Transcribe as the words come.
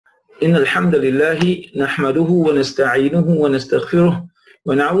إن الحمد لله نحمده ونستعينه ونستغفره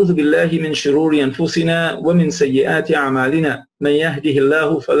ونعوذ بالله من شرور أنفسنا ومن سيئات أعمالنا من يهده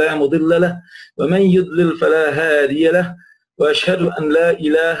الله فلا مضل له ومن يضلل فلا هادي له وأشهد أن لا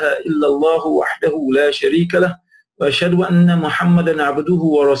إله إلا الله وحده لا شريك له وأشهد أن محمدا عبده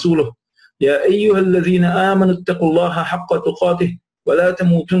ورسوله يا أيها الذين آمنوا اتقوا الله حق تقاته ولا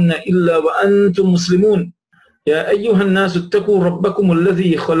تموتن إلا وأنتم مسلمون يا أيها الناس اتقوا ربكم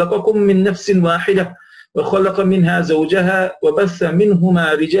الذي خلقكم من نفس واحدة وخلق منها زوجها وبث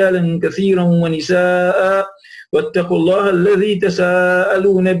منهما رجالا كثيرا ونساء واتقوا الله الذي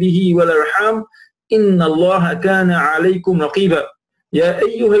تساءلون به والأرحام إن الله كان عليكم رقيبا يا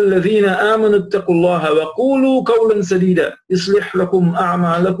أيها الذين آمنوا اتقوا الله وقولوا قولا سديدا يصلح لكم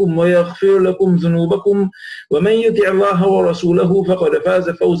أعمالكم ويغفر لكم ذنوبكم ومن يطع الله ورسوله فقد فاز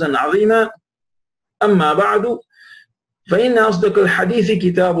فوزا عظيما أما بعد فإن أصدق الحديث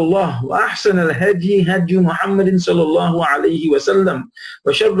كتاب الله وأحسن الهدي هدي محمد صلى الله عليه وسلم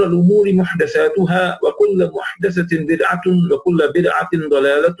وشر الأمور محدثاتها وكل محدثة بدعة وكل بدعة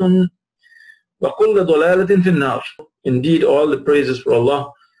ضلالة وكل ضلالة في النار. Indeed, all the praises for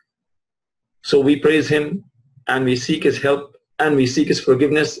Allah. So we praise Him and we seek His help and we seek His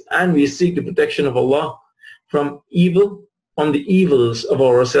forgiveness and we seek the protection of Allah from evil, from the evils of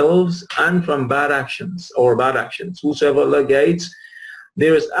ourselves and from bad actions or bad actions. Whosoever Allah guides,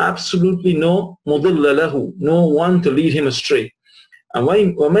 there is absolutely no mudilla lahu, no one to lead him astray. And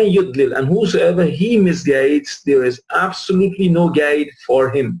وَمَنْ يُضْلِلْ, and whosoever He misguides, there is absolutely no guide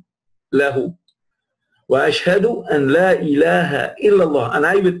for him. Lahu. وَأَشْهَدُ أَنْ لَا إِلَهَ إِلَّا اللَّهِ, and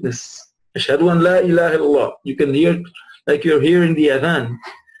I witness. أَشْهَدُ أَنْ لَا إِلَهَ إِلَّا اللَّهِ. You can hear like you're hearing the adhan.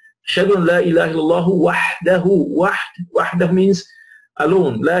 أَشْهَدُ أَنْ لَا إِلَهَ إِلَّا اللَّهُ وَحْدَهُ. Wahdah means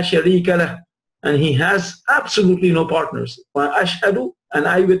alone. لَا شَرِيكَ لَهُ. And He has absolutely no partners. وَأَشْهَدُ, and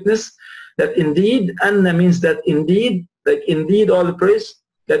I witness that indeed, anna means that indeed, like indeed all the praise,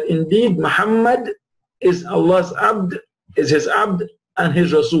 that indeed Muhammad is Allah's abd, is His abd and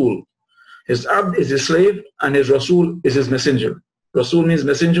His Rasul. His abd is His slave and His Rasul is His messenger. Rasul means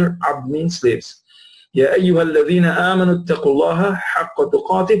messenger, abd means slaves. يا أيها الذين آمنوا اتقوا الله حق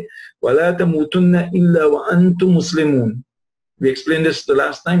تقاته ولا تموتن إلا وأنتم مسلمون. We explained this the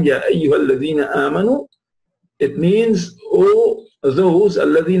last time. يا أيها الذين آمنوا, it means, oh those,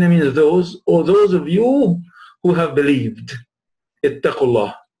 الذين means those, or those of you who have believed. اتقوا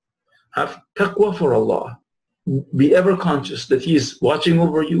الله. Have taqwa for Allah. Be ever conscious that He is watching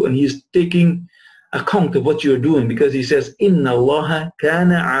over you and He is taking account of what you are doing, because He says, إِنَّ اللَّهَ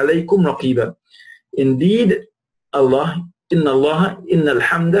كَانَ عَلَيْكُمْ رَقِيبًا. Indeed, Allah, Inna Allah, Inna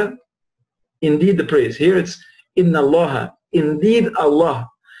Alhamda, indeed the praise. Here it's Inna Allah, indeed Allah,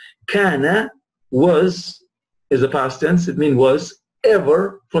 Kana, was, is the past tense, it means was,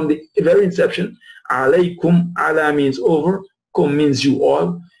 ever, from the very inception. Alaykum, ala means over, kum means you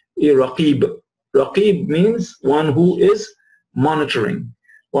all, Raqib. Raqib means one who is monitoring,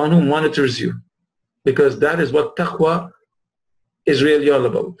 one who monitors you, because that is what taqwa is really all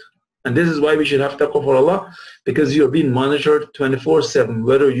about. And this is why we should have taqwa for Allah, because you are being monitored 24/7,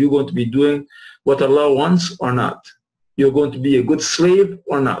 whether you're going to be doing what Allah wants or not. You're going to be a good slave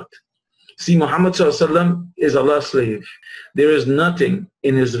or not. See, Muhammad ﷺ is Allah's slave. There is nothing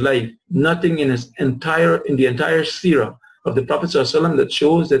in his life, nothing in the entire seerah of the Prophet ﷺ that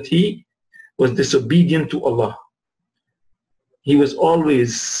shows that he was disobedient to Allah. He was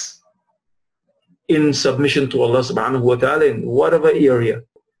always in submission to Allah subhanahu wa ta'ala in whatever area.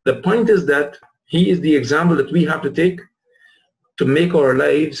 The point is that he is the example that we have to take to make our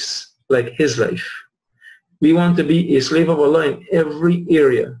lives like his life. We want to be a slave of Allah in every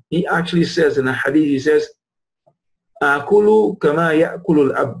area. He actually says in a hadith, he says, "Akulu kama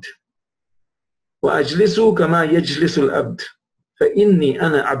ya'kulu al-abd, wa ajlisu kama yajlisu al-abd, fa inni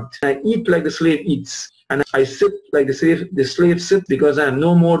ana abd." I eat like the slave eats, and I sit like the slave sits, because I am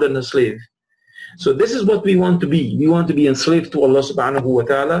no more than a slave. So this is what we want to be. We want to be enslaved to Allah subhanahu wa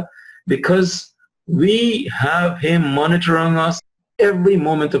ta'ala, because we have Him monitoring us every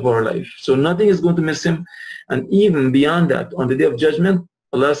moment of our life. So nothing is going to miss Him. And even beyond that, on the Day of Judgment,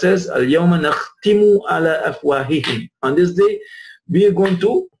 Allah says, "Al-yawma nakhtimu ala afwahihim." On this day, we are going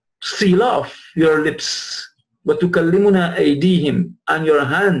to seal off your lips. Wa tukallimuna aydihim, and your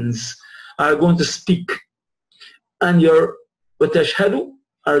hands are going to speak. And your wa tashhadu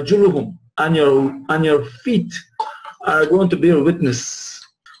arjuluhum, and your feet are going to bear witness.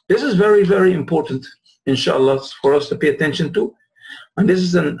 This is very, very important, inshallah, for us to pay attention to. And this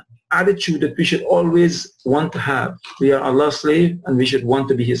is an attitude that we should always want to have. We are Allah's slave and we should want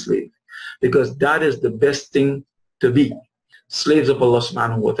to be His slave, because that is the best thing to be. slaves of Allah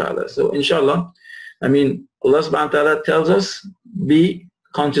subhanahu wa ta'ala. So inshallah, I mean, Allah subhanahu wa ta'ala tells us, be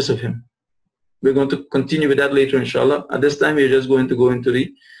conscious of Him. We're going to continue with that later, inshallah. At this time, we're just going to go into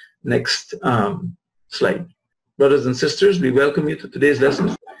the next slide. Brothers and sisters, we welcome you to today's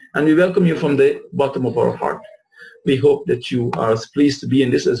lesson, and we welcome you from the bottom of our heart. We hope that you are as pleased to be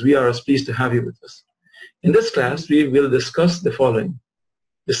in this as we are as pleased to have you with us. In this class, we will discuss the following: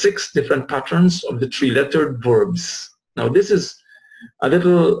 the 6 different patterns of the 3-lettered verbs. Now, this is a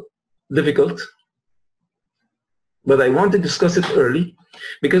little difficult, but I want to discuss it early,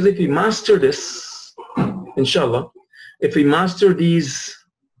 because if we master this, inshallah, if we master these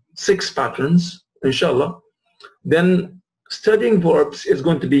 6 patterns, inshallah, then studying verbs is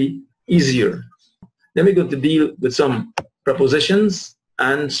going to be easier. Then we're going to deal with some prepositions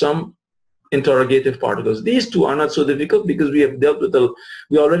and some interrogative particles. These 2 are not so difficult because we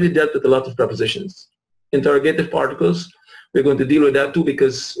already dealt with a lot of prepositions. Interrogative particles, we're going to deal with that too,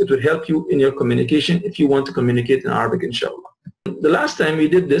 because it would help you in your communication if you want to communicate in Arabic, inshallah. The last time we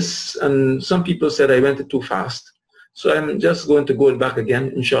did this, and some people said I went it too fast, so I'm just going to go back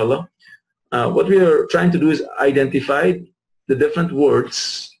again, inshallah. What we are trying to do is identify the different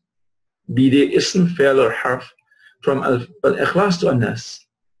words, be they ism, fi'l or harf, from al-ikhlas to an-nas.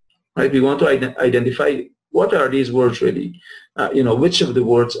 Right? We want to identify what are these words really. Which of the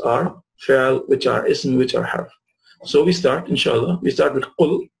words are fi'l, which are ism, which are harf. So we start, inshallah. We start with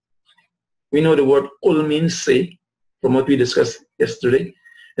qul. We know the word qul means say, from what we discussed yesterday.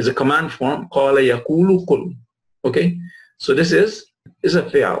 It's a command form. Qala yaqulu qul. Okay? So this is a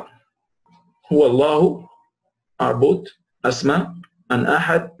fi'l. Huwa Allahu are both asma, and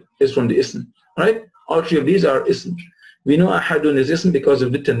ahad is from the ism. Right? All 3 of these are ism. We know ahadun is ism because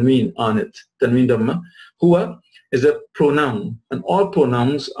of the tanween on it. Tanween dhamma. Huwa is a pronoun, and all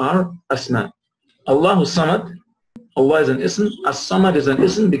pronouns are asma. Allahu samad. Allah is an ism. As-samad is an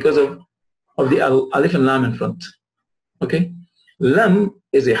ism because of the alif and lam in front. Okay? Lam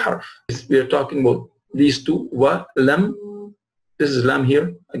is a harf. We are talking about these 2. Wa, lam. This is lam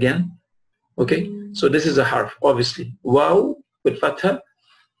here again. Okay? So this is a harf, obviously. Waw with fatha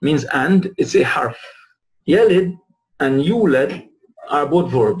means and. It's a harf. Yalid and yulad are both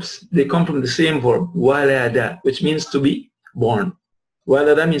verbs. They come from the same verb. Walada, which means to be born.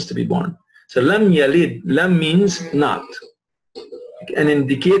 Walada means to be born. So lam yalid, lam means not, and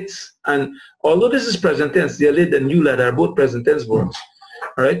indicates, and although this is present tense, yalid and yulad are both present tense verbs,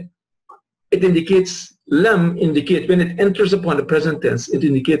 all right? It indicates, lam indicate, when it enters upon the present tense, it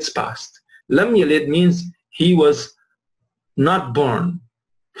indicates past. Lam yalid means he was not born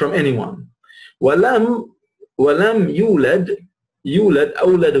from anyone. Walam yulad,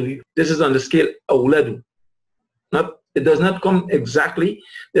 awladu. This is on the scale awladu. It does not come exactly.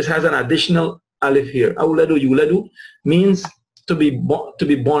 This has an additional alif here. Awladu yuladu means to be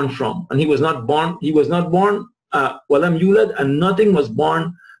born from, and he was not born. He was not born. Walam yulad, and nothing was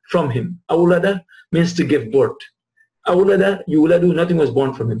born from him. Awlada means to give birth. Awlada yuladu, nothing was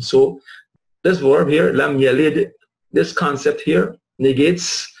born from him. So this verb here, lam yalid, this concept here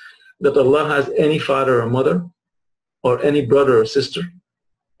negates that Allah has any father or mother, or any brother or sister,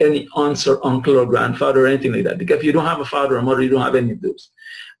 any aunt or uncle or grandfather or anything like that. Because if you don't have a father or mother, you don't have any of those.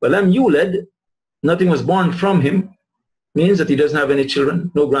 But lam yulad, nothing was born from him, means that he doesn't have any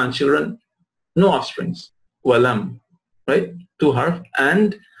children, no grandchildren, no offsprings. Walam, right? 2 harf.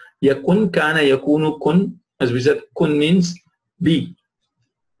 And yakun, kana yakunu kun, as we said, kun means be,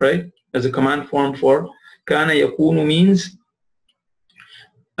 right? As a command form for kana yakunu means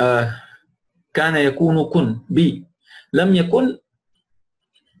kana yakunu kun, be. Lam yakun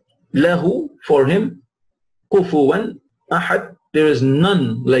lahu, for him, kufuwan ahad, there is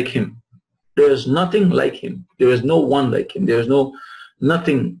none like him. There is nothing like him. There is no one like him. There is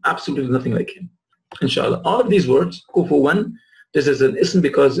nothing, absolutely nothing like him. Inshallah. All of these words, kufuwan, this is an ism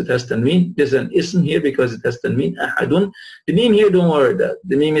because it has tanween. This is an ism here because it has tanween. Ahadun. The meme here, don't worry that.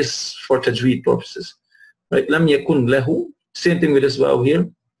 The meme is for tajweed purposes. Right? Lam yakun lahu. Same thing with this waw here.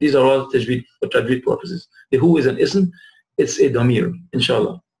 These are all tajweed for tajweed purposes. The who is an ism. It's a damir.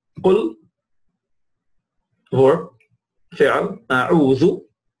 Inshallah. Qul, verb, fi'al, a'udhu,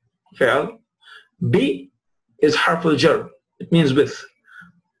 fi'al. Bi is harf al-jar. It means with.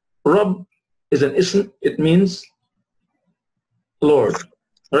 Rabb is an ism. It means Lord.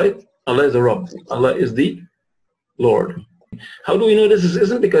 Right? Allah is the Rabb. Allah is the Lord. How do we know this is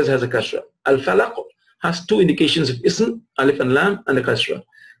ism? Because it has a kasra. Al-falaq has 2 indications of ism, alif and lam, and a kasra.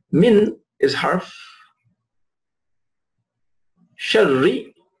 Min is harf.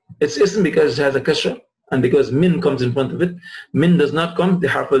 Sharri, it's ism because it has a kasra, and because min comes in front of it. Min does not come, the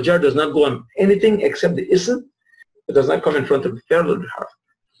harf al-jar does not go on anything except the ism. It does not come in front of the fi'l or harf.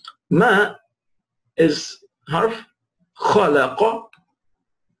 Ma is harf. Khalaqa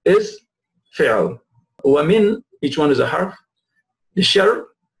is fi'l. Wa min, each one is a harf. The shar,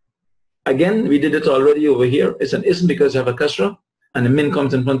 again, we did it already over here. It's an ism because you have a kasra, and the min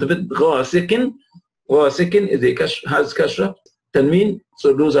comes in front of it. Ghasikin is has kasra. Tanween,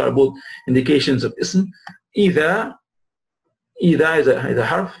 so those are both indications of ism. Either is a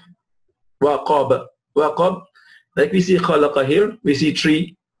harf. Waqab, like we see khalaqa here, we see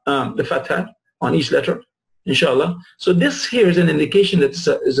three, the fatha on each letter, inshallah. So this here is an indication that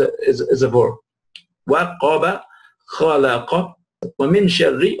is a verb. Waqaba, khalaqa, wa min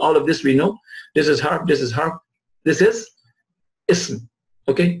sharri, all of this we know. This is harf, this is harf, this is ism.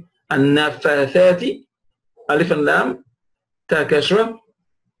 Okay? An-nafathati, alif and lam, ta kasra,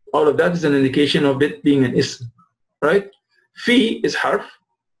 all of that is an indication of it being an ism. Right? Fi is harf.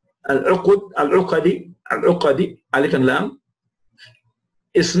 Al-uqadi, alif and lam,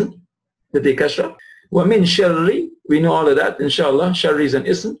 ism, with the kasra. Wa min sharri, we know all of that, inshallah. Sharri is an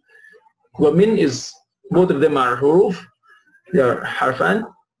ism. Wa min is, both of them are huruf, they are harfan.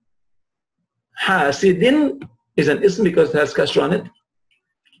 Hasidin is an ism because it has kasra on it.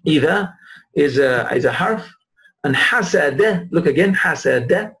 Idha is a harf. And hasada, look again,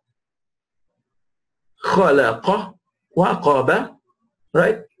 hasada, khalaqa, waqaba,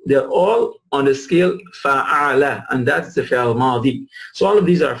 right? They're all on the scale fa'ala, and that's the fi'al madi. So all of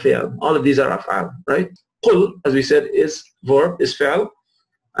these are fi'al, all of these are af'al, right? Qul, as we said, is verb, is fi'al,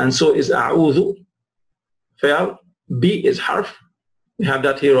 and so is a'udhu, fi'al. Bi is harf. We have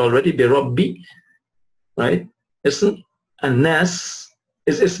that here already, bi rabbi, right? Ism. And nas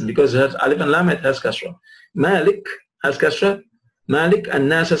is ism because it has alif and lam, it has kasra. Malik has kasra. Malik and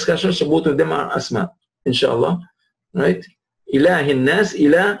nas has kasra, so both of them are asma, inshallah, right? Ilahin nas,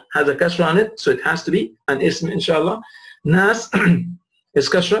 ilah has a kasra on it, so it has to be an ism, inshallah. Nas is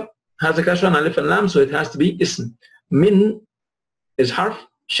kasra, has a kasra on alif and lam, so it has to be ism. Min is harf.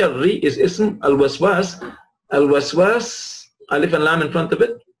 Sharri is ism. Al-waswas, alif and lam in front of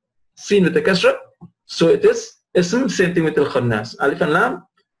it, seen with the kasra, so it is ism. Same thing with al-khannas, alif and lam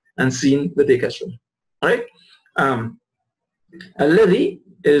and seen with the kasra. Alright? Alladhi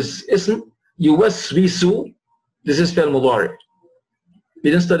is ism. Yuwaswisu, this is fi'l mudari.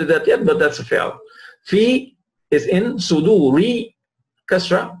 We didn't study that yet, but that's a fi'l. Fi is in suduri,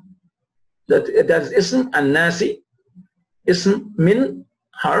 kasra, that is ism. And nasi, ism. Min,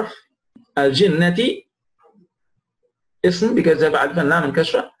 harf. Al jinnati, ism because they have alif and lam and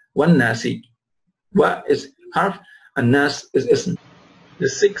kasra. One nasi, wa is harf, and nas is ism. The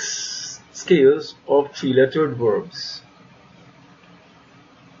 6 scales of 3-lettered verbs.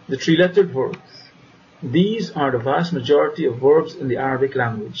 The 3-lettered verbs. These are the vast majority of verbs in the Arabic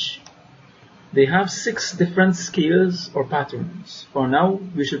language. They have 6 different scales or patterns. For now,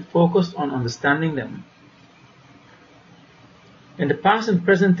 we should focus on understanding them. In the past and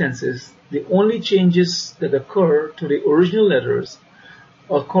present tenses, the only changes that occur to the original letters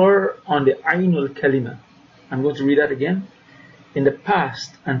occur on the Ainul Kalima. I'm going to read that again. In the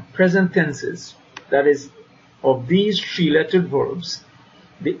past and present tenses, that is, of these 3-lettered verbs,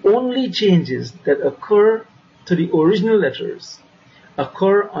 the only changes that occur to the original letters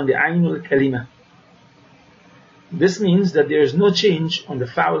occur on the Ainul Kalima. This means that there is no change on the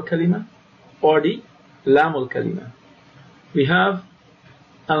Fa'ul Kalima or the Lamul Kalima. We have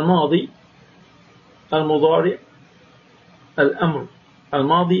Al-Madi, Al-Mudari, Al-Amr.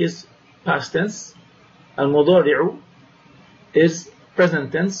 Al-Madi is past tense, Al-Mudari'u is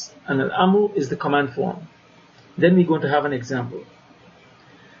present tense, and Al-Amr is the command form. Then we're going to have an example.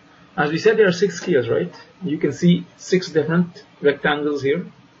 As we said, there are 6 scales, right? You can see 6 different rectangles here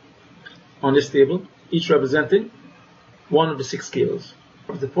on this table, each representing one of the 6 scales.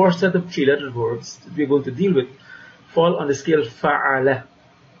 The first set of 3-lettered verbs that we're going to deal with fall on the scale fa'ala.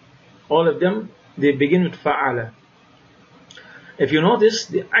 All of them, they begin with fa'ala. If you notice,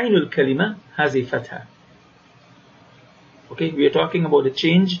 the Ainul Kalima has a fatha. Okay, we are talking about the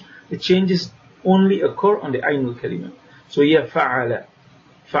change. The changes only occur on the Ainul Kalima. So you have fa'ala.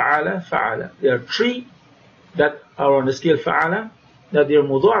 Fa'ala, fa'ala. There are 3 that are on the scale fa'ala, that their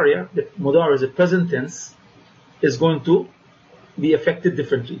mudariya, the mudariya is a present tense, is going to be affected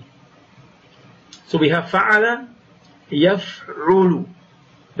differently. So we have fa'ala, yaf'ulu.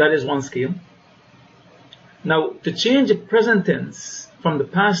 That is one scale. Now, to change the present tense from the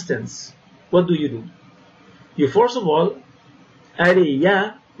past tense, what do? You first of all add a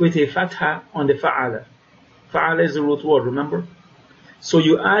ya with a fatha on the fa'ala. Fa'ala is the root word, remember? So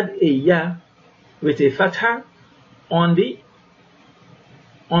you add a ya with a fatha on the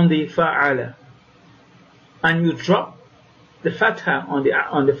fa'ala. and you drop the fatha on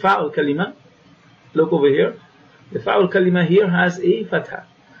the fa'ul kalima. Look over here. The fa'ul kalima here has a fatha.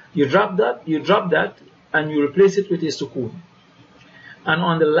 You drop that, and you replace it with a sukoon. And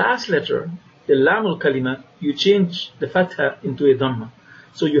on the last letter, the lamul kalima, you change the fatha into a dhamma.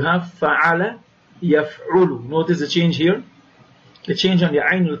 So you have fa'ala yaf'ulu. Notice the change here. The change on the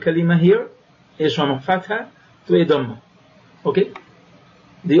ainul kalima here is from a fatha to a dhamma. Okay?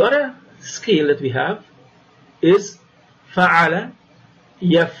 The other scale that we have is fa'ala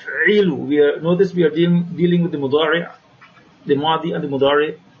yaf'ilu. Notice we are dealing with the mudari', the madi and the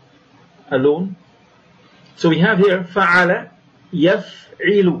mudari' alone. So we have here fa'ala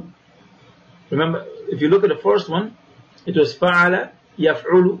yaf'ilu. Remember, if you look at the first one, it was fa'ala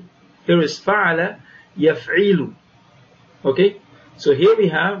yaf'ulu. Here is fa'ala yaf'ilu. Okay? So here we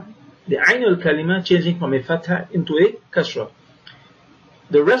have the ainul kalima changing from a fatha into a kasra.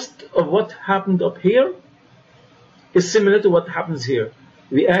 The rest of what happened up here is similar to what happens here.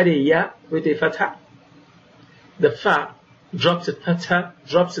 We add a ya with a fatha. The fa drops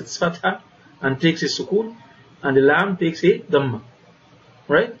its fatha and takes a sukoon, and the lam takes a dhamma.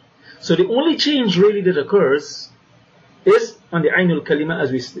 Right? So the only change really that occurs is on the ainul kalima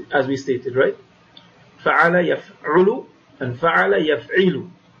as we stated, right? Fa'ala yaf'ulu and fa'ala yaf'ilu.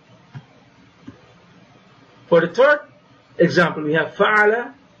 For the third example, we have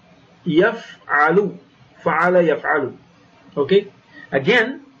fa'ala yaf'alu. Fa'ala yaf'alu. Okay?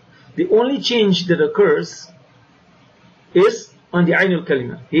 Again, the only change that occurs is on the ainul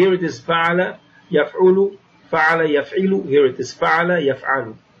kalima. Here it is fa'ala yaf'ulu, fa'ala yaf'ilu. Here it is fa'ala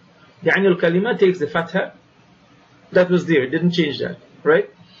yaf'alu. The ainul kalima takes the fatha that was there. It didn't change that. Right?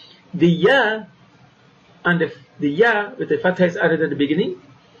 The ya and the ya with the fatha is added at the beginning.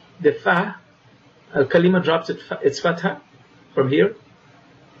 The fa al-kalima drops its fatha from here.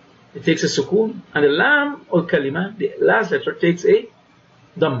 It takes a sukoon, and the lam al-kalima, the last letter, takes a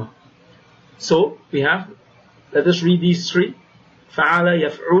dhamma. So we have, let us read these three: fa'ala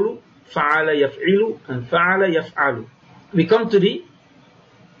yaf'ulu, fa'ala yaf'ilu, and fa'ala yaf'alu. We come to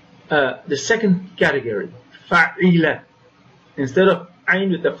the second category, fa'ila. Instead of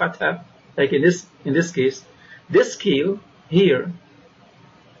ayn with the fatha, like in this case, this scale here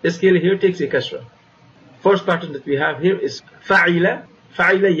takes a kasra. First pattern that we have here is fa'ila,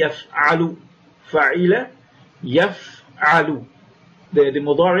 fa'ila yaf'alu, fa'ila yaf'alu. The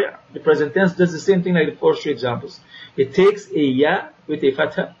mudari', the present tense, does the same thing like the first three examples. It takes a ya with a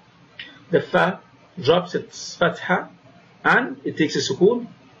fatha, the fa drops its fatha, and it takes a sukoon,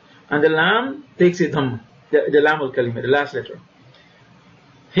 and the lam takes a dhamma, the lam al-kalima, the last letter.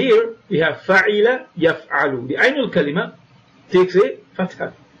 Here we have fa'ila yaf'alu. The ainul kalima takes a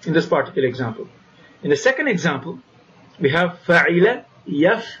fatha in this particular example. In the second example, we have fa'ila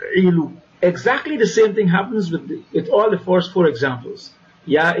yaf'ilu. Exactly the same thing happens with all the first four examples.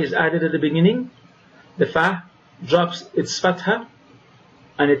 Ya is added at the beginning, the fa drops its fatha,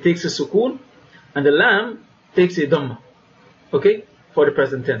 and it takes a sukoon, and the lam takes a dhamma. Okay? For the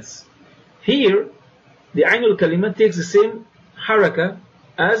present tense. Here, the ainul kalima takes the same haraka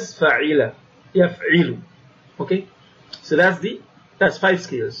as fa'ila, yaf'ilu. Okay? So that's 5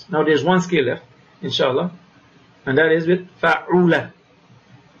 scales. Now there's one scale left, inshallah, and that is with fa'ula.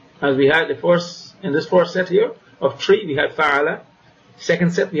 As we had in this first set here of 3, we had fa'ala.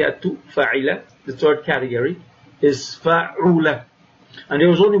 Second set we had 2, fa'ila. The third category is fa'ula. And there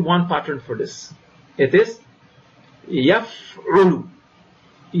was only one pattern for this. It is yaf'ulu.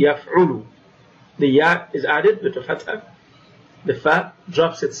 Yaf'ulu. The ya is added with a fatha. The fa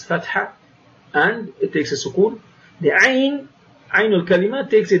drops its fatha and it takes a sukoon. The ainul kalima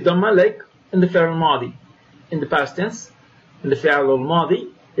takes a dhamma like in the fi'l al-madi. In the past tense, in the fi'l al-madi,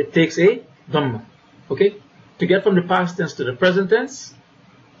 it takes a dhamma. Okay? To get from the past tense to the present tense,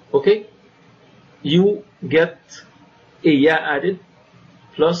 okay, you get a ya added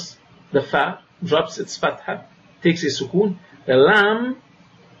plus the fa drops its fatha, takes a sukoon. The lam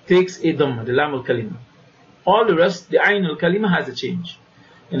takes a dhamma, the lam al-kalima. All the rest, the ayn al-kalima has a change.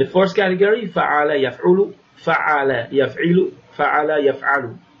 In the first category, fa'ala yaf'ulu, fa'ala yaf'ilu, fa'ala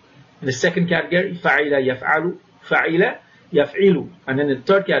yaf'alu. In the second category, fa'ila yaf'alu, fa'ila yaf'ilu. And then in the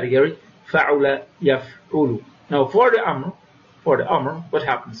third category, fa'ula yaf'ulu. Now for the amr, what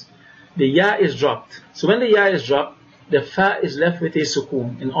happens? The ya is dropped. So when the ya is dropped, the fa is left with a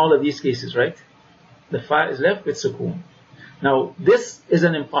sukoon in all of these cases, right? The fa is left with sukoon. Now this is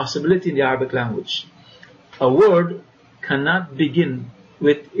an impossibility in the Arabic language. A word cannot begin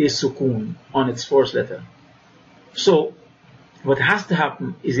with a sukoon on its first letter. So what has to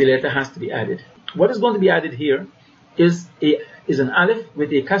happen is a letter has to be added. What is going to be added here is an alif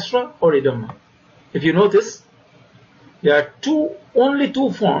with a kasra or a dhamma. if you notice, there are only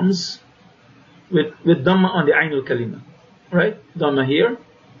two forms with Dhamma on the Ainul Kalima. Right? Dhamma here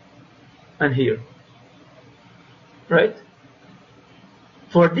and here. Right?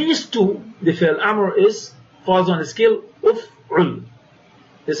 For these two, the fi'l amr falls on the scale uf'ul.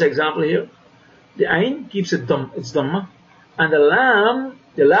 This example here. The ain keeps its dhamma, and the lam,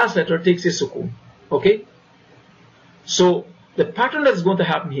 the last letter, takes a sukun. Okay? So the pattern that's going to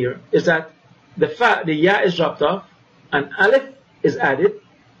happen here is that the ya is dropped off, and alif is added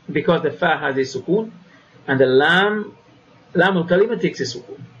because the fa has a sukun, and the lam al-kalima takes a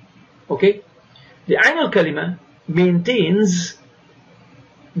sukun. Okay? The ain al-kalima maintains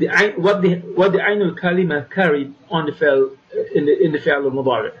what the ain al-kalima carried on the fi'l in the fi'l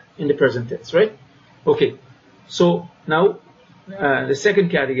al-mudari, in the present tense, right? Okay. So now the second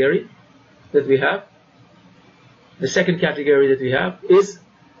category that we have is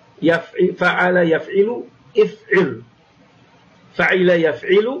fa'ala yaf'ilu if'il. Fa'ila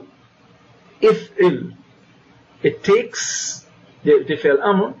yaf'ilu if'il. It takes the fi'l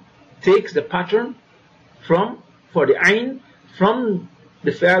amr takes the pattern for the ain from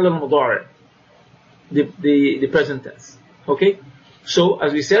the fi'l al-mudari, the present tense. Okay? So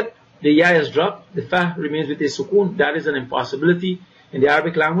as we said, the ya is dropped, the fa remains with a sukun. That is an impossibility in the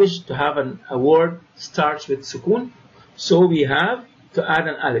Arabic language to have a word starts with sukun. So we have to add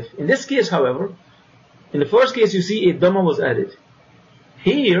an alif. In this case, however, in the first case you see a dhamma was added.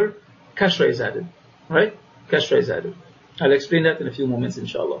 Here, kasra is added. Right? Kasra is added. I'll explain that in a few moments,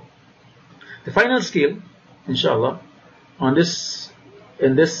 inshallah. The final scale, inshallah, in this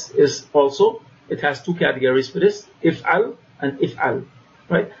is also, it has two categories for this, if'al and if'al.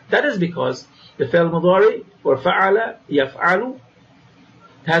 Right? That is because the fi'l mudari or fa'ala yaf'alu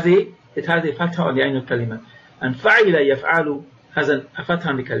it has a fatha on the ain al-kalima, and fa'ila yaf'alu has a fatha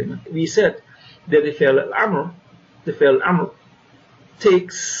on the kalima. We said that the fi'l al-amr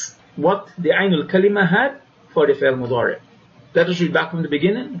takes what the ain al-kalima had for the fi'l mudari. Let us read back from the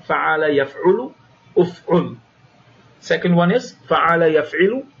beginning. Fa'ala yaf'ulu uf'ul. Second one is fa'ala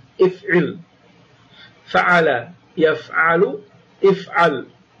yaf'ilu if'il. Fa'ala yaf'alu if'al.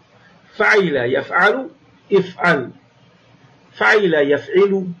 Fa'ila yaf'alu if'al. Fa'ila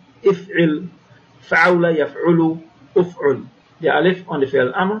yaf'ilu if'il. Fa'ula yaf'ulu uf'ul. The alif on the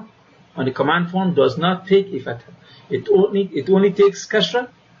fi'l amr, on the command form, does not take a fatha. It only takes kasra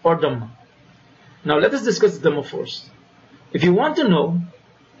or dhamma. Now let us discuss the dhamma first. If you want to know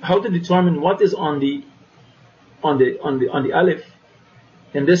how to determine what is on the alif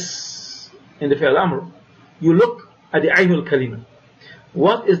in the fi'l amr, you look at the ainul kalima.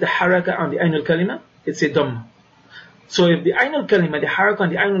 What is the haraka on the ainul kalima? It's a dhamma. So if the ainul kalima, the haraka on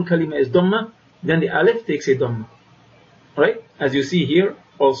the ainul kalima is dhamma, then the alif takes a dhamma. Right? As you see here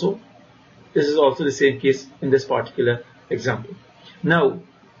also, this is also the same case in this particular example. Now,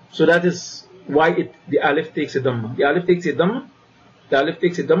 so that is why the alif takes a dhamma. The alif takes a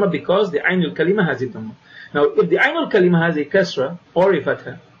dhamma because the ainul kalima has a dhamma. Now, if the ainul kalima has a kasra or a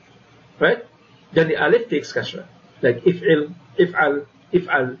fatha, right, then the alif takes kasra, like if'il, if'al,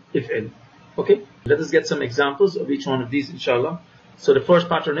 if'al, if'il. Okay? Let us get some examples of each one of these, inshallah. So the first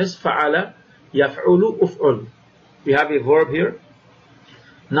pattern is fa'ala yaf'ulu uf'ul. We have a verb here,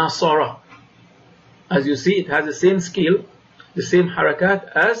 nasara. As you see, it has the same scale, the same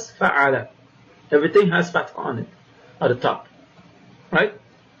harakat as fa'ala. Everything has fatha on it, at the top. Right?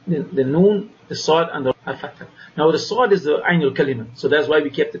 The noon, the sod, and the fatha. Now the sod is the ainul kalima, so that's why we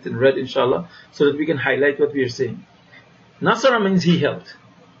kept it in red, inshallah, so that we can highlight what we are saying. Nasara means he helped.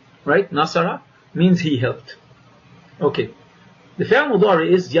 Right? Nasara means he helped. Okay. The fi'l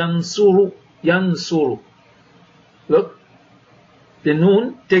mudari is yansuru. Yansuru. Look. The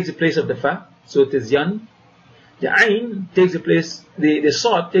noon takes the place of the fa, so it is yan. The ain takes the place, the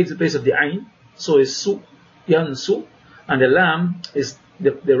sod takes the place of the ain, so it's su, yansu. And the lam is,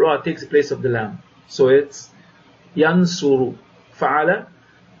 the ra takes the place of the lam, so it's yansuru. Fa'ala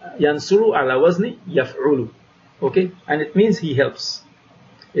yansuru ala wazni yaf'ulu. Okay? And it means he helps.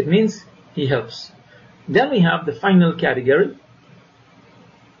 It means he helps. Then we have the final category,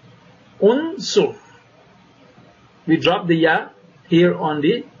 unsur. We drop the ya here on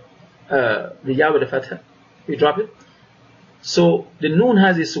the ya with the fatha. We drop it. So the noon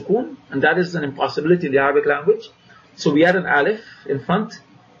has a sukun, and that is an impossibility in the Arabic language. So we add an alif in front,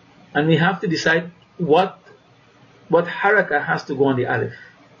 and we have to decide what haraka has to go on the alif.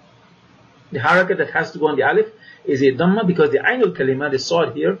 The haraka that has to go on the alif is a dhamma, because the ainul kalima, the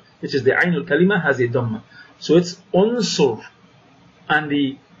sod here, which is the ainul kalima, has a dhamma. So it's unsur. And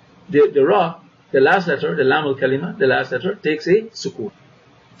the ra, the last letter, the lam al kalima, the last letter, takes a sukun.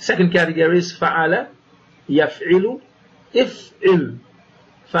 Second category is fa'ala, yaf'ilu, if'il.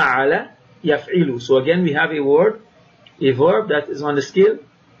 Fa'ala, yaf'ilu. So again we have a word, a verb that is on the scale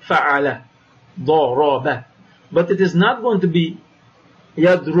fa'ala, daraba. But it is not going to be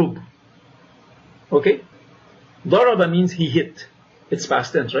yadrub. Okay? Daraba means he hit. It's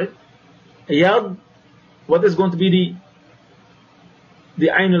past tense, right? Yad, what is going to be the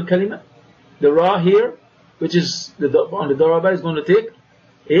ayn al-kalima? The ra here, which is on the daraba, is going to take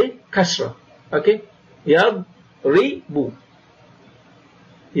a kasra. Okay? Yadribu.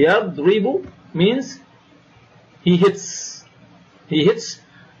 Yadribu means he hits. He hits.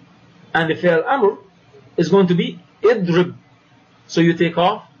 And the fi'l amr is going to be idrib. So you take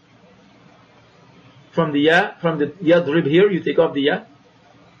off from the ya, from the yadrib here, you take off the ya.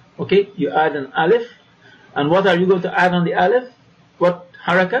 Okay? You add an alif. And what are you going to add on the alif? What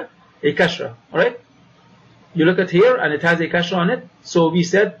haraka? A kasra. Alright? You look at here and it has a kasra on it. So we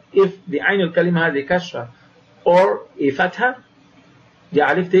said if the ayn al-kalima has a kasra or a fatha, the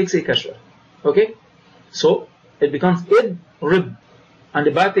alif takes a kasra. Okay? So it becomes idrib. And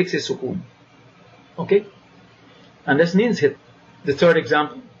the ba takes a sukun. Okay? And this means hit. The third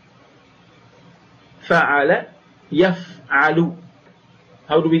example. Fa'ala yaf'alu.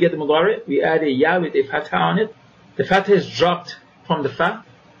 How do we get the mudari? We add a ya with a fatha on it. The fatha is dropped from the fa,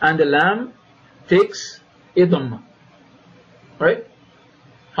 and the lam takes a dhamma. Right?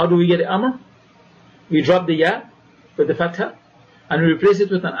 How do we get the amr? We drop the ya with the fatha, and we replace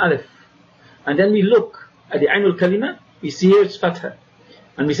it with an alif. And then we look at the ayn al-kalima, we see here it's fatha.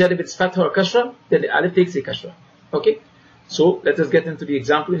 And we said if it's fatha or kasra, then the alif takes a kasra. Okay? So let us get into the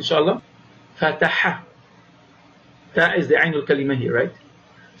example, inshallah. Fataha. Ta is the ayn al-kalima here, right?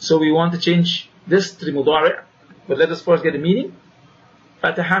 So we want to change this to the mudari', but let us first get the meaning.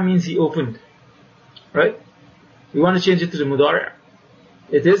 Fataha means he opened, right? We want to change it to the mudari'.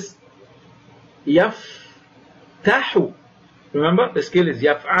 It is yaftahu. Remember, the scale is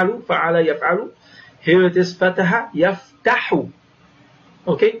yaf'alu, fa'ala yaf'alu. Here it is fataha yaftahu.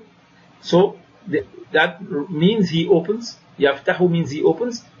 Okay? So that means he opens. Yaftahu means he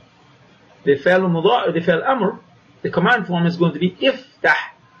opens. The fi'l mudari', the fi'l amr, the command form is going to be iftah.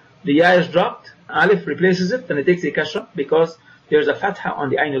 The ya is dropped, alif replaces it, and it takes a kasra because there's a fatha on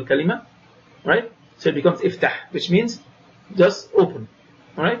the ayn al-kalima, right? So it becomes iftah, which means just open,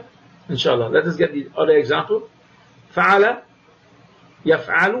 alright? Inshallah. Let us get the other example. Fa'ala,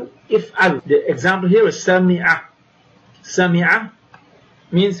 yaf'alu, if'al. The example here is sami'a. Sami'a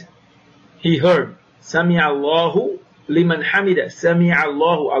means he heard. Sami'a Allahu liman hamida. Sami'a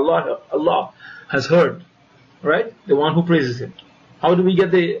Allahu, Allah has heard, right? The one who praises him. How do we get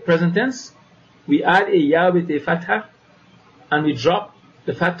the present tense? We add a ya with a fatha, and we drop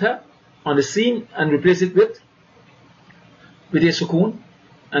the fatha on the sin and replace it with a sukun.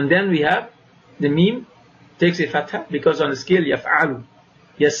 And then we have the mim takes a fatha because on the scale yaf'alu,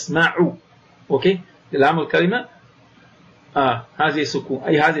 yasma'u. Okay? The lam al-kalima has a sukun,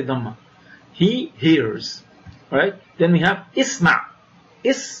 has a dhamma. He hears. Right? Then we have isma'.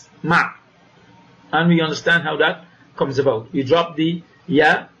 Isma'. And we understand how that comes about. We drop the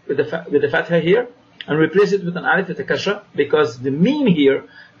ya with the fatha here and replace it with an alif with a kasra because the mim here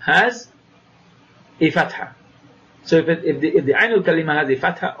has a fatha. So if the ayn al-kalima has a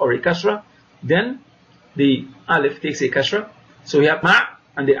fatha or a kasra, then the alif takes a kasra. So we have ma'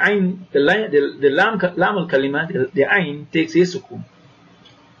 and the ayn, the lam al-kalima, the ayn takes a sukun.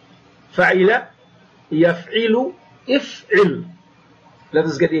 Fa'ila yaf'ilu if'il. Let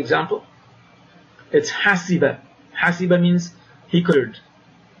us get the example. It's hasiba. Hasiba means he could,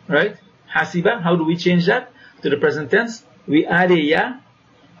 right? Hasiba, how do we change that to the present tense? We add a ya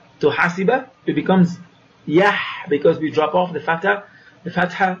to hasiba, it becomes yah because we drop off the fatha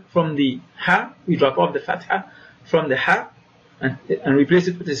from the ha, we drop off the fatha from the ha and replace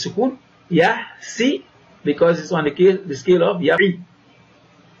it with a sukun. Yahsi because it's on the scale of ya'i.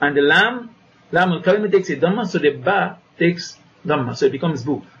 And the lam al-kalima takes a dhamma, so the ba takes dhamma, so it becomes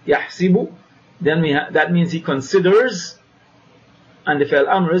bu. Yahsibu. Then that means he considers, and the fi'l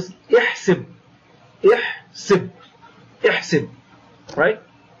amr is ihsib. Ihsib. Ihsib. Right?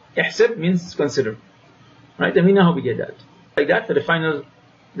 Ihsib means consider. Right? And we know how we get that. Like that, for the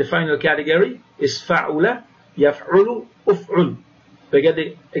final category is fa'ula, yaf'ulu, uf'ul. We get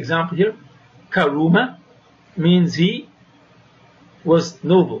the example here. Karuma means he was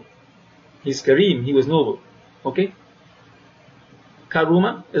noble. He's kareem, he was noble. Okay?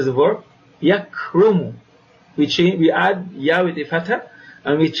 Karuma is the verb. Yakrumu. We add ya with a fatha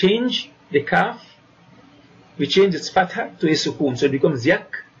and we change the kaf. We change its fatha to a sukun. So it becomes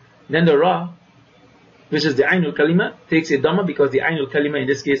yak. Then the ra which is the Ainul Kalima, takes a Dhamma because the Ainul Kalima in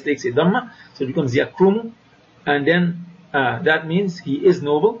this case takes a Dhamma. So it becomes Yakrumu. And then that means he is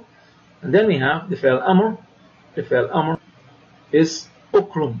noble. And then we have the Fa'al Amr. The Fa'al Amr is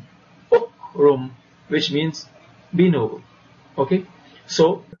Ukrum. Ukrum, which means be noble. Okay?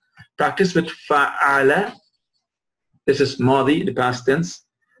 So practice with Fa'ala. This is Madi, the past tense.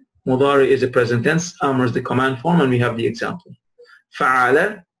 Mudari is the present tense. Amr is the command form, and we have the example.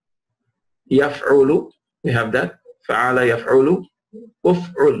 Fa'ala yaf'ulu. We have that. Fa'ala yaf'ulu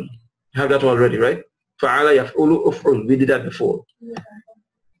uf'ul. We have that already, right? Fa'ala yaf'ulu uf'ul. We did that before.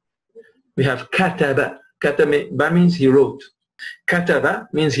 We have kataba. Kataba means he wrote. Kataba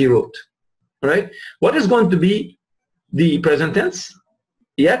means he wrote. Right? What is going to be the present tense?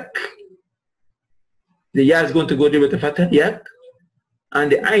 Yak. The ya is going to go there with the fatha. Yak.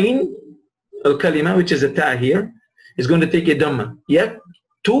 And the ayn al-kalima, which is a ta here, is going to take a dhamma. Yak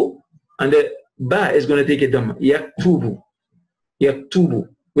tu. And the ba is going to take a dhamma. Yaktubu. Yaktubu.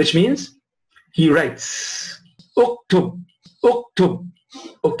 Which means he writes. Uktub. Uktub.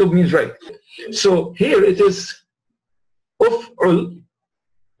 Uktub means write. So here it is uf'ul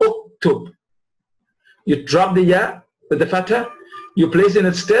uktub. You drop the ya with the fatha, you place in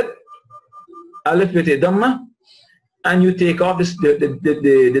its stead alif with a dhamma, and you take off this,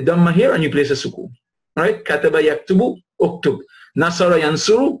 the dhamma here and you place a sukun. Right? Kataba yaktubu uktub. Nasara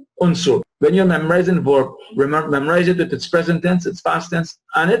yansuru unsur. When you're memorizing verb, memorize it with its present tense, its past tense,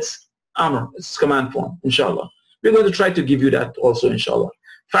 and its amr, its command form, inshallah. We're going to try to give you that also, inshallah.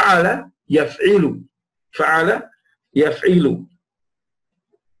 Fa'ala yaf'ilu. Fa'ala yaf'ilu.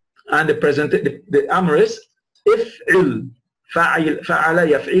 And the present, the amr is if'il. Fa'ala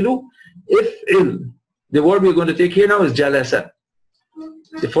yaf'ilu if'il. The word we're going to take here now is jalasa.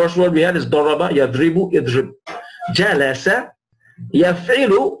 The first word we had is daraba, yadribu, idrib. Jalasa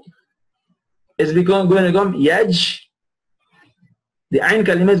yaf'ilu is going to become yaj. The ayn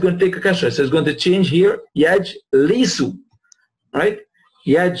kalima is going to take a kasra, so it's going to change here. Yaj lisu, right?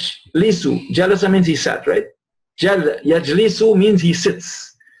 Yaj lisu. Jalasa means he sat, right? Yaj lisu means he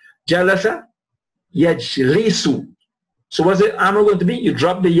sits. Jalasa yaj lisu. So what's the amr going to be? You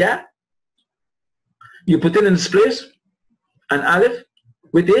drop the ya, you put it in its place, an alif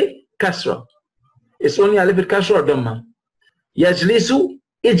with a kasra. It's only alif with kasra or dhamma. Yajlisu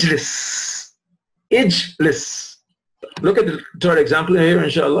ijlis. Ijlis. Look at the third example here,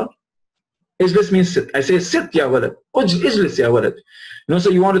 inshallah. Ijlis means sit. I say sit ya walad. Ijlis ya walad. You know, so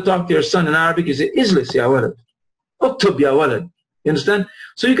you want to talk to your son in Arabic, you say ijlis ya walad. Uktub ya walad. You understand?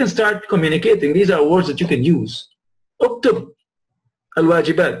 So you can start communicating. These are words that you can use. Uktub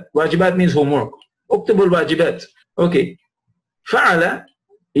al-wajibat. Wajibat means homework. Uktub al-wajibat. Okay. Fa'ala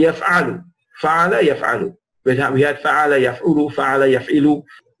yaf'alu. Fa'ala yaf'alu. We had fa'ala yaf'ulu, fa'ala yaf'ilu.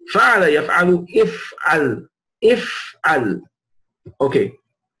 Fa'ala yaf'alu if'al. If'al. Okay.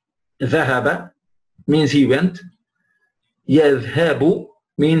 Dhahaba means he went. Yadhhabu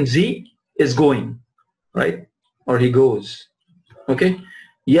means he is going. Right? Or he goes. Okay?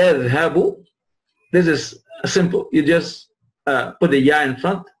 Yadhhabu. This is simple. You just put the ya in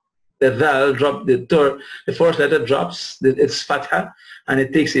front. The dhal drop, the first letter drops, it's fatha, and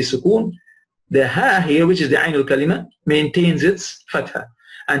it takes a sukoon. The ha here, which is the ainul kalima, maintains its fatha.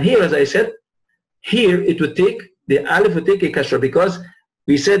 And here, as I said, here it would take, the alif would take a kasra, because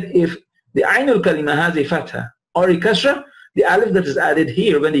we said if the ainul kalima has a fatha or a kasra, the alif that is added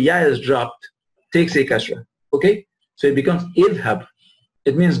here when the ya is dropped takes a kasra. Okay? So it becomes idhab.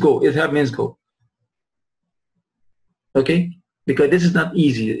 It means go. Idhab means go. Okay? Because this is not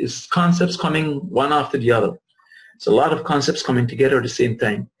easy. It's concepts coming one after the other. It's a lot of concepts coming together at the same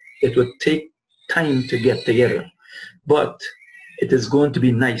time. It would take time to get together. But it is going to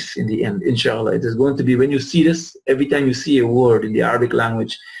be nice in the end, inshallah. It is going to be, when you see this, every time you see a word in the Arabic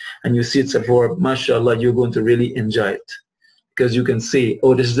language and you see it's a verb, mashallah, you're going to really enjoy it. Because you can say,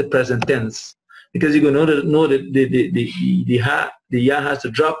 oh, this is the present tense. Because you're going to know that the ya has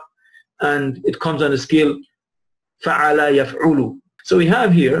to drop, and it comes on a scale fa'ala yaf'ulu. So we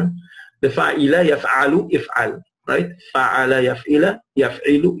have here the fa'ila yaf'alu if'al, right? Fa'ala yaf'ila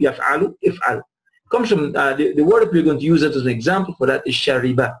yaf'ilu yaf'alu if'al. Comes from the word that we're going to use it as an example for that is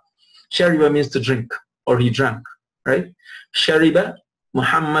shariba. Shariba means to drink, or he drank, right? Shariba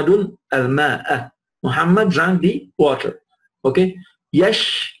Muhammadun al-ma'a. Muhammad drank the water. Okay?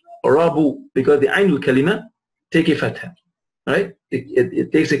 Yash rabu, because the ainul kalima take a fatha, right?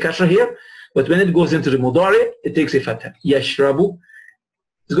 It takes a kasra here. But when it goes into the mudari, it takes a fatha. Yashrabu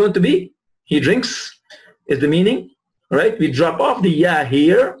is going to be, he drinks, is the meaning, right? We drop off the ya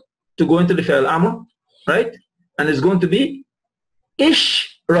here to go into the fi'l amr, right? And it's going to be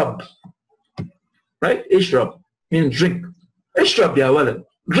ishrab. right? Ishrab means drink. Ishrab ya walad,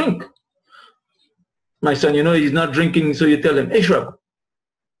 drink. My son, you know he's not drinking, so you tell him, Ishrab.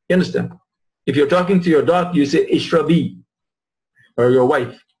 You understand? If you're talking to your daughter, you say, Ishrabi, or your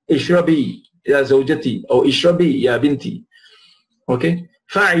wife, Ishrabi, ya zawjati, or Ishrabi, ya binti. Okay?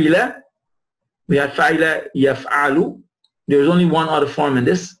 Fa'ila, we had fa'ila yaf'alu. There's only one other form in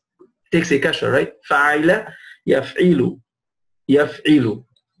this. It takes a kasha, right? Fa'ila yaf'ilu, yaf'ilu.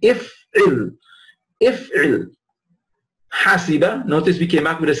 If'il, if'il. Hasiba, notice we came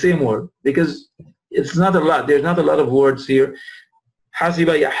back with the same word because it's not a lot. There's not a lot of words here.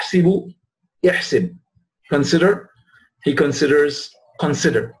 Hasiba yahsibu, yahsib. Consider, he considers,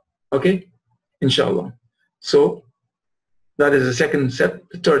 consider. Okay? Inshallah. So that is the second set.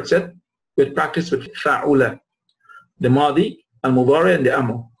 The third set, with practice with fa'ula. The madi, al-mudari, and the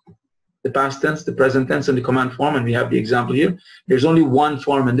amr. The past tense, the present tense, and the command form, and we have the example here. There's only one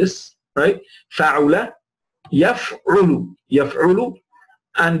form in this, right? Fa'ula, yaf'ulu, yaf'ulu.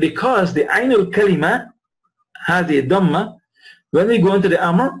 And because the ainul kalima has a dhamma, when we go into the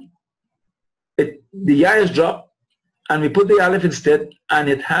amr, the ya is dropped, and we put the alif instead, and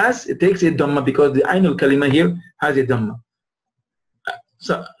it takes a dhamma because the ainul kalima here has a dhamma.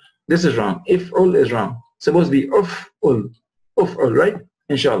 So this is wrong. If'ul is wrong. It's supposed to be uf'ul, uf'ul, right?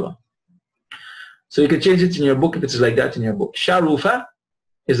 Inshallah. So you can change it in your book if it's like that in your book. Sharufa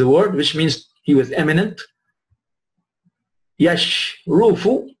is the word which means he was eminent.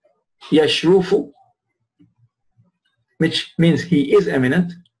 Yashrufu, yashrufu, which means he is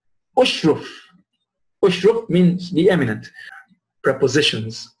eminent. Ushruf, ushruf means be eminent.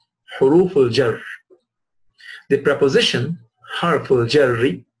 Prepositions, huruful jar. The preposition, harful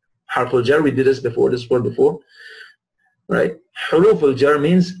jarri, harful jar, we did this before, this word before, right? Huruful jar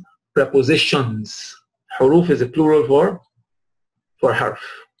means prepositions. Huruf is a plural for harf.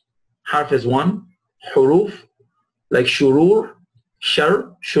 Harf is one. Huruf, like shurur,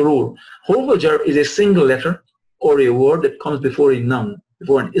 shar, shurur. Huruf jar is a single letter or a word that comes before a noun,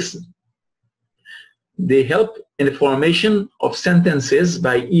 before an ism. They help in the formation of sentences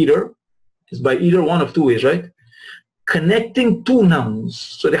by either one of two ways, right? Connecting two nouns.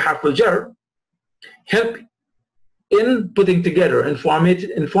 So the harf jar help in putting together and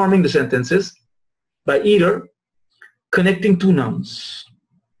forming the sentences by either connecting two nouns.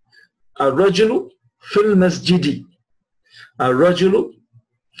 Ar-rajulu fil masjidi. Ar-rajulu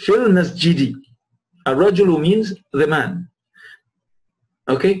fil masjidi. Ar-rajulu means the man.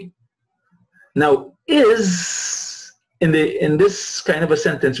 Okay? Now, is in this kind of a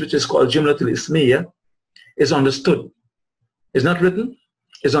sentence, which is called jumlatul ismiya, is understood. It's not written,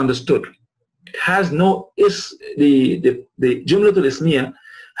 it's understood. It has no the jumlatul ismiya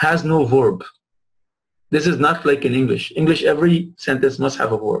has no verb. This is not like in English. English, every sentence must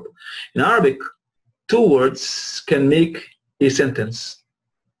have a verb. In Arabic, two words can make a sentence,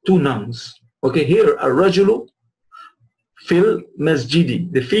 two nouns. Okay, here, ar-rajulu fil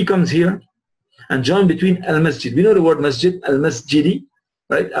masjidi. The fi comes here and join between al-masjid. We know the word masjid, al-masjidi,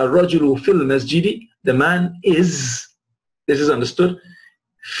 right? Ar-rajulu fil masjidi. The man is, this is understood.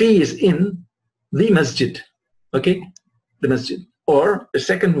 Fi is in the masjid, okay? The masjid. Or the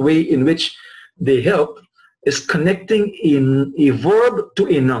second way in which they help is connecting in a verb to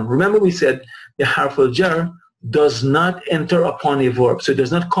a noun. Remember we said the harf al-jar does not enter upon a verb, so it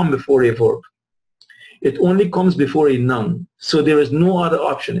does not come before a verb. It only comes before a noun. So there is no other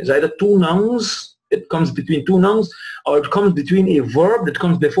option. It's either two nouns, it comes between two nouns, or it comes between a verb that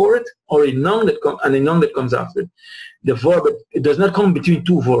comes before it, or a noun that comes and a noun that comes after it. The verb, it does not come between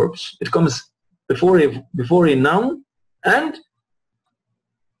two verbs. It comes before a noun and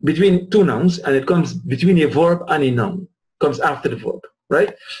between two nouns, and it comes between a verb and a noun. It comes after the verb,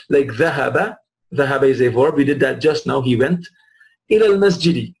 right? Like dhahaba. Dhahaba is a verb. We did that just now. He went. Ila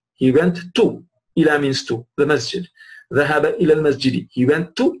al-masjidi. He went to. Ila means to. The masjid. Dhahaba ila al-masjidi. He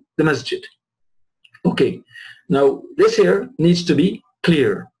went to the masjid. Okay. Now, this here needs to be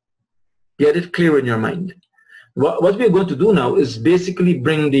clear. Get it clear in your mind. What we're going to do now is basically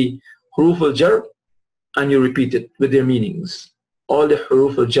bring the huruf al-jar and you repeat it with their meanings. All the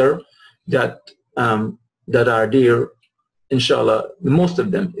huruf al-jar that are there, inshallah, most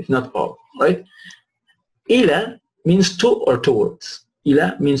of them, if not all, right? Ila means to or towards.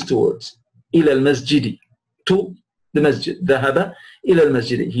 Ila means towards. Ila al-masjidi, to the masjid. Dhahaba ila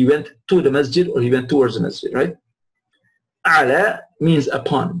al-masjidi. He went to the masjid or he went towards the masjid, right? Ala means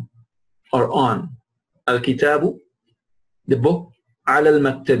upon or on. Al-kitabu, the book, ala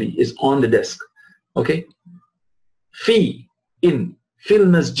al-maktabi is on the desk. Okay? Fi, in, fil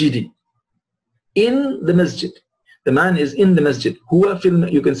masjidi, in the masjid. The man is in the masjid. Huwa fil,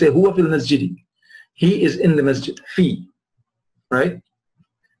 you can say huwa fil masjidi. He is in the masjid. Fi, right?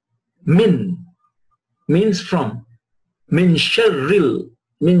 Min means from. Min sharril,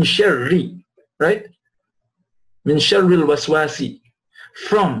 right? Min sharril waswasi.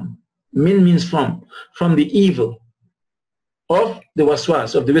 From. Min means from the evil of the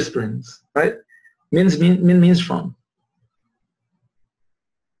waswas, of the whisperings, right? Min means from.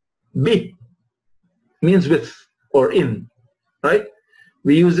 Bi means with or in, right?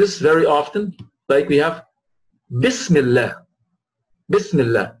 We use this very often, like we have Bismillah.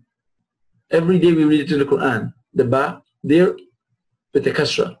 Bismillah. Every day we read it in the Quran. The ba there with the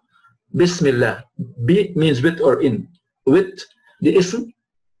kasra. Bismillah. Bi means with or in. With the ism.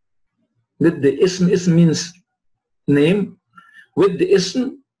 With the ism means name. With the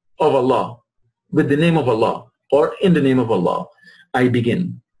ism of Allah. With the name of Allah. Or in the name of Allah. I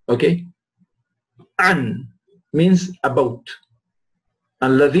begin. Okay? An means about.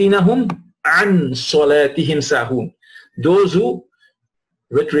 Alladhina hum an salatihim sahun. Those who,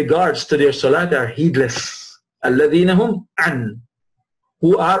 with regards to their salat, are heedless. Alladhina hum an,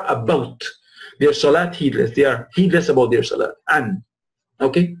 who are about their salat heedless. They are heedless about their salat. An.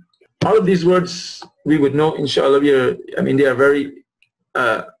 Okay? All of these words we would know, inshallah. They are very,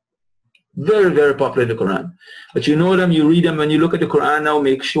 very popular in the Quran. But you know them, you read them. When you look at the Quran now,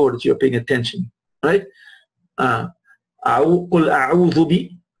 make sure that you're paying attention. Right? قل أعوذ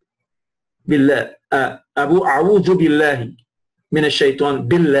بالله أعوذ بالله من الشيطان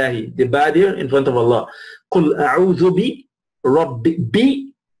بالله, the ba there in front of Allah. قل أعوذ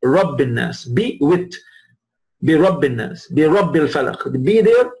برب الناس, be with برب الناس, برب الفلق. The be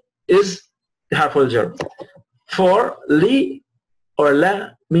there is the harf al-jar. For li or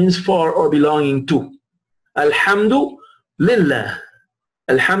la means for or belonging to. Alhamdu lillah.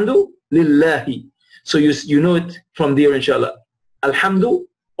 Alhamdu lillahi. So you know it from there, inshallah. Alhamdu,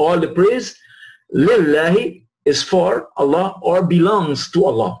 all the praise. Lillahi is for Allah or belongs to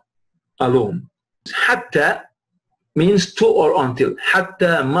Allah alone. Hatta means to or until.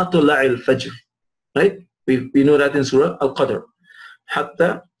 Hatta matla'il fajr. Right? We know that in Surah Al-Qadr.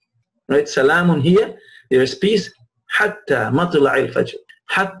 Hatta, right? Salamun here, there is peace. Hatta matla'il fajr.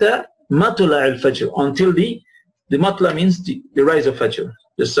 Hatta matla'il fajr. Until the matla means the rise of fajr.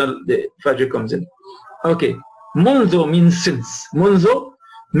 The sun, the fajr comes in. Okay. Munzo means since. Munzo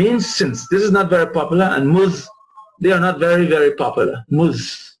means since. This is not very popular, and muz, they are not very popular.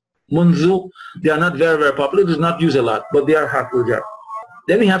 Muz, munzu, they are not very popular. It is not used a lot, but they are harful jar.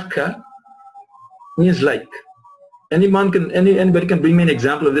 Then we have ka, means like. Anybody can bring me an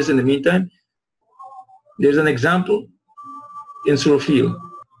example of this in the meantime. There's an example in Surah Fil.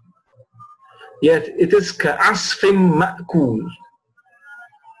 Yet it is ka asfim ma'kul.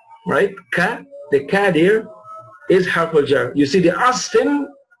 Right? Ka, the ka there is harf al-jar. You see the asfim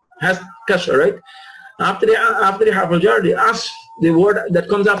has kasra, right? After the harf al-jar, the asf, the word that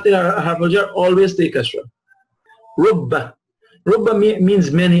comes after harf al-jar, always take kasra. Rubba. Rubba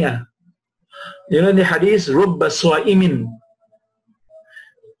means many. You know in the hadith, Rubba sa'imin.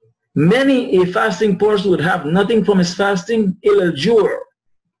 Many a fasting person would have nothing from his fasting illa al-ju'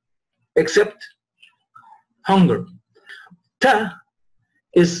 except hunger. Ta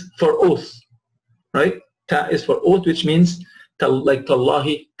is for oath, right? Ta is for oath, which means like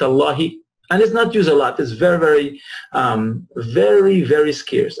tallahi, and it's not used a lot. It's very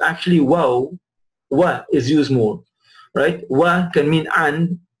scarce. Actually, wa is used more, right? Wa can mean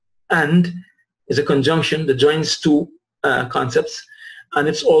and is a conjunction that joins two concepts, and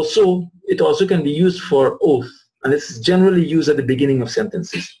it also can be used for oath, and it's generally used at the beginning of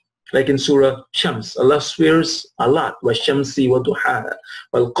sentences. Like in Surah Shams, Allah swears a lot. وَالشَّمْسِ وَضُحَاهَا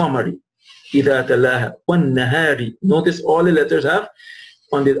وَالْقَمَرِ إِذَا تَلَاهَا وَالنَّهَارِ. Notice all the letters have,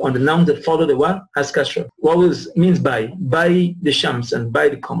 on the nouns that follow the wa, has kasra. Wa means by the Shams and by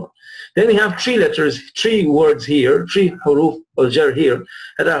the Qamar. Then we have three words here, three huruf al-jar here,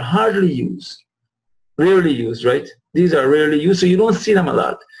 that are hardly used, rarely used, right? These are rarely used, so you don't see them a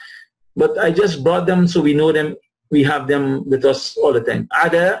lot. But I just brought them so we know them, we have them with us all the time.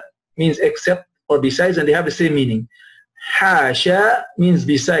 Ada means except or besides, and they have the same meaning. Hasha means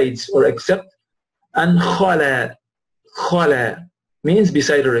besides or except, and khala means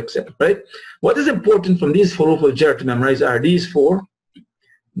beside or except, right? What is important from these huruf al-jar to memorize are these four,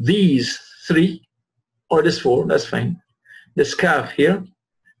 these three, or this four, that's fine. This kaf here,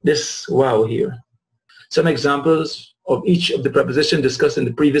 this waw here. Some examples of each of the prepositions discussed in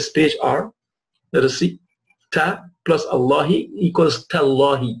the previous page are, let us see, ta plus Allahi equals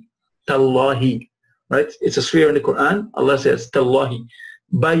tallahi. Tallahi, right? It's a swear in the Quran. Allah says tallahi,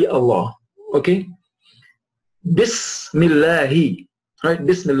 by Allah. Okay? Bismillahi, right?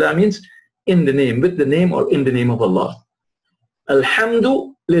 Bismillah means in the name, with the name or in the name of Allah.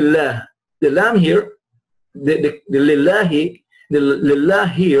 Alhamdu lillah. The lam here, the lillah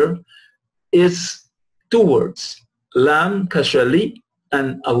here is two words, lam kasrali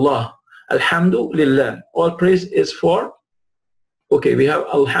and Allah. Alhamdu lillah. All praise is for, okay, we have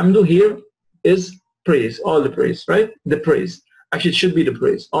alhamdu here is praise, all the praise, right? The praise. Actually, it should be the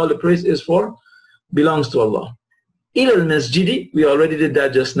praise. All the praise is for, belongs to Allah. Ila al-masjidi, we already did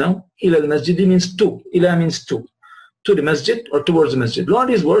that just now. Ila al-masjidi means to. Ila means to. To the masjid or towards the masjid. All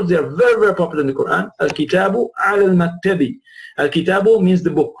these words, they are very, very popular in the Quran. Al-kitabu ala al-maktabi. Al-kitabu means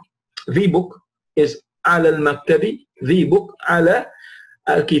the book. The book is ala al-maktabi. The book, ala.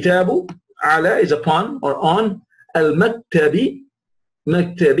 Al-kitabu, ala is upon or on. Al-maktabi,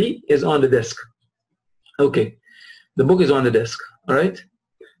 maktabi is on the desk. Okay. The book is on the desk. All right.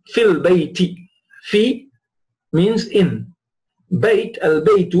 Fil bayti. Fi means in. Bayt,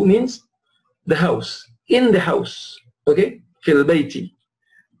 al-baytu means the house. In the house. Okay. Fil bayti.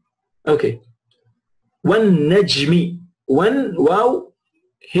 Okay. One najmi. One wow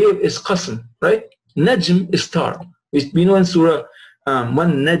here is qasm. Right. Najm is star. We know in Surah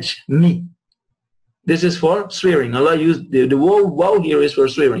one najmi. This is for swearing. Allah used the wow here is for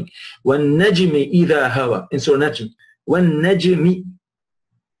swearing. One najmi idha hawa in Surah Najm. One najmi.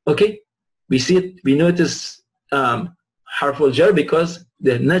 Okay. We see it. We know it is harful jar because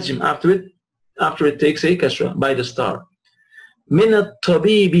the najm after it takes a kasra by the star. Min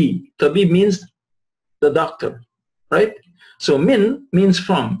at-tabibi. Tabib means the doctor. Right. So min means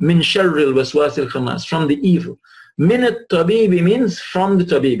from. Min sharril waswasil khannas. From the evil. Min at-tabibi means from the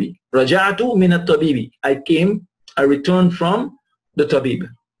tabibi. Raja'tu min at-tabibi. I returned from the tabib,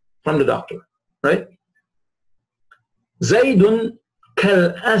 from the doctor. Right? Zaydun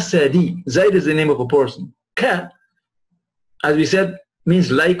kal-asadi. Zayd is the name of a person. Ka, as we said, means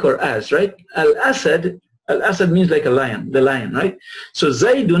like or as, right? Al-asad means like a lion, the lion, right? So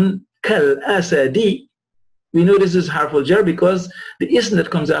Zaydun kal-asadi. We know this is harful jar because the ism that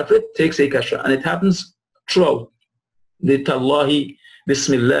comes after it takes a kasra, and it happens throughout. The Tallahi,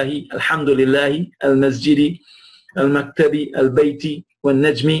 Bismillahi, Alhamdulillahi, Al-Masjidi, Al-Maktabi, Al-Bayti,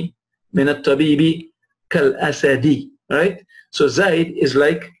 Wal-Najmi, Min At-Tabibi, Kal-Asadi, right? So Zaid is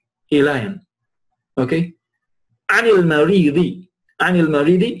like a lion, okay? Anil Maridi, Anil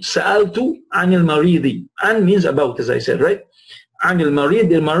Maridi, Sa'altu Anil Maridi. An means about, as I said, right? Anil Marid,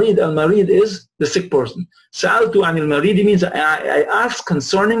 the Marid, Al-Marid is the sick person. Sa'altu Anil Maridi means I asked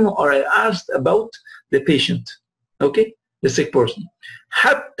concerning or I asked about the patient. Okay, the sick person.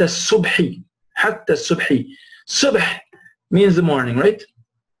 Hatta subhi. Hatta subhi. Subh means the morning, right?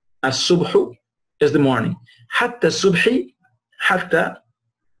 As-subhu is the morning. Hatta subhi. Hatta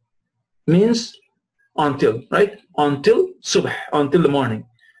means until, right? Until subh, until the morning,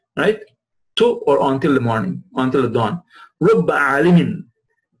 right? To or until the morning, until the dawn. Rubba alimin.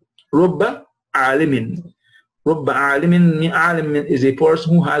 Rubba alimin. Rubba alimin. Alim is a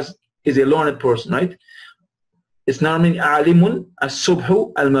person who is a learned person, right? It's normally alimun,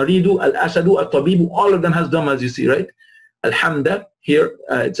 as-subhu, al-maridu, al-asadu, al-tabibu. All of them has dhamma, as you see, right? Alhamda, here,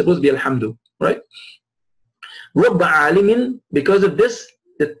 it's supposed to be alhamdu, right? Rubba alimin, because of this,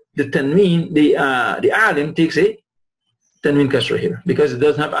 the tanween, the alim takes a tanween kasra here, because it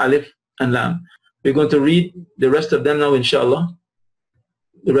doesn't have alif and lam. We're going to read the rest of them now, inshallah.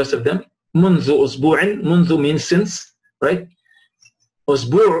 The rest of them. Munzu usbu'in, munzu means since, right?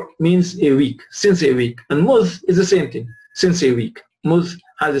 Usbu' means a week, since a week. And muz is the same thing, since a week. Muz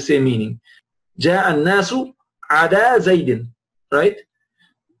has the same meaning. Ja'a an-nasu ada zaydin, right?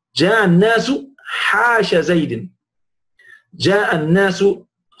 Ja'a an-nasu hasha zaydin. Ja'a an-nasu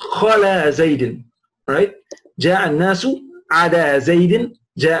khala zaydin, right? Ja'a an-nasu ada zaydin.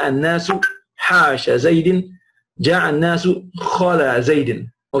 Ja'a an-nasu hasha zaydin. Ja'a an-nasu khala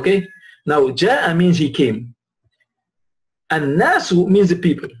zaydin. Okay? Now, Ja'a means he came. And Nasu means the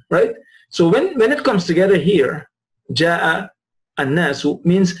people, right? So when it comes together here, Ja'a and Nasu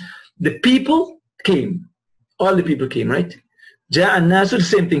means the people came. All the people came, right? Ja'a and Nasu, the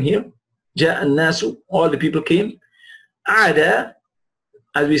same thing here. Ja'a and Nasu, all the people came. Ada,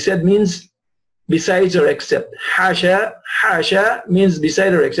 as we said, means besides or except. Hasha means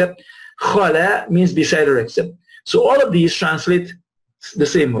beside or except. Khala means beside or except. So all of these translate the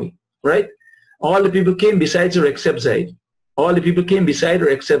same way, right? All the people came besides or except Zaid. All the people came beside or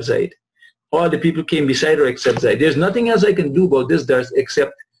except Zaid. All the people came beside or except Zaid. There's nothing else I can do about this dars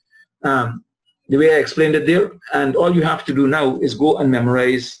except the way I explained it there. And all you have to do now is go and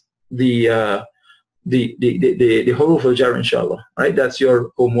memorize the the huruf al-jar, inshallah. Right? That's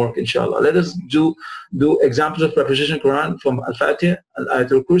your homework, inshallah. Let us do examples of preposition Quran from Al-Fatiha,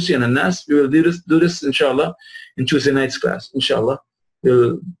 Al-Ayatul Kursi, and Al-Nas. We will do this, inshallah, in Tuesday night's class, inshallah.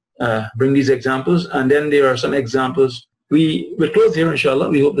 We'll bring these examples, and then there are some examples. We will close here, inshallah.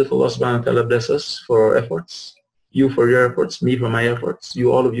 We hope that Allah subhanahu wa ta'ala bless us for our efforts. You for your efforts, me for my efforts,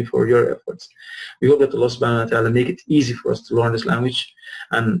 you, all of you, for your efforts. We hope that Allah subhanahu wa ta'ala make it easy for us to learn this language,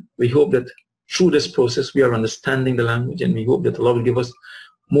 and we hope that through this process we are understanding the language, and we hope that Allah will give us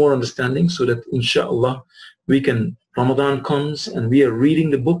more understanding so that inshallah we can, Ramadan comes and we are reading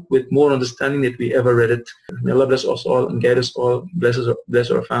the book with more understanding than we ever read it. May Allah bless us all and guide us all,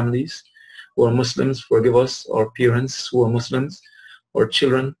 bless our families who are Muslims, forgive us, our parents who are Muslims, our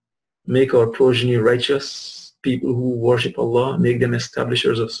children, make our progeny righteous, people who worship Allah, make them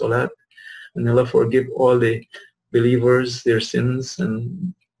establishers of Salat, and Allah forgive all the believers their sins,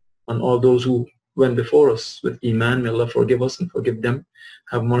 and all those who went before us with Iman. May Allah forgive us and forgive them,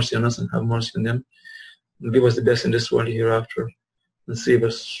 have mercy on us and have mercy on them, and give us the best in this world and hereafter, and save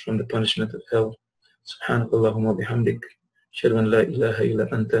us from the punishment of hell. Subhanakallahumma bihamdik, ashhadu an la ilaha illa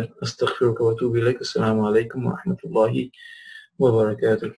anta, astaghfiruka wa atubu ilayk. Assalamu alaikum wa rahmatullahi wa barakatuh.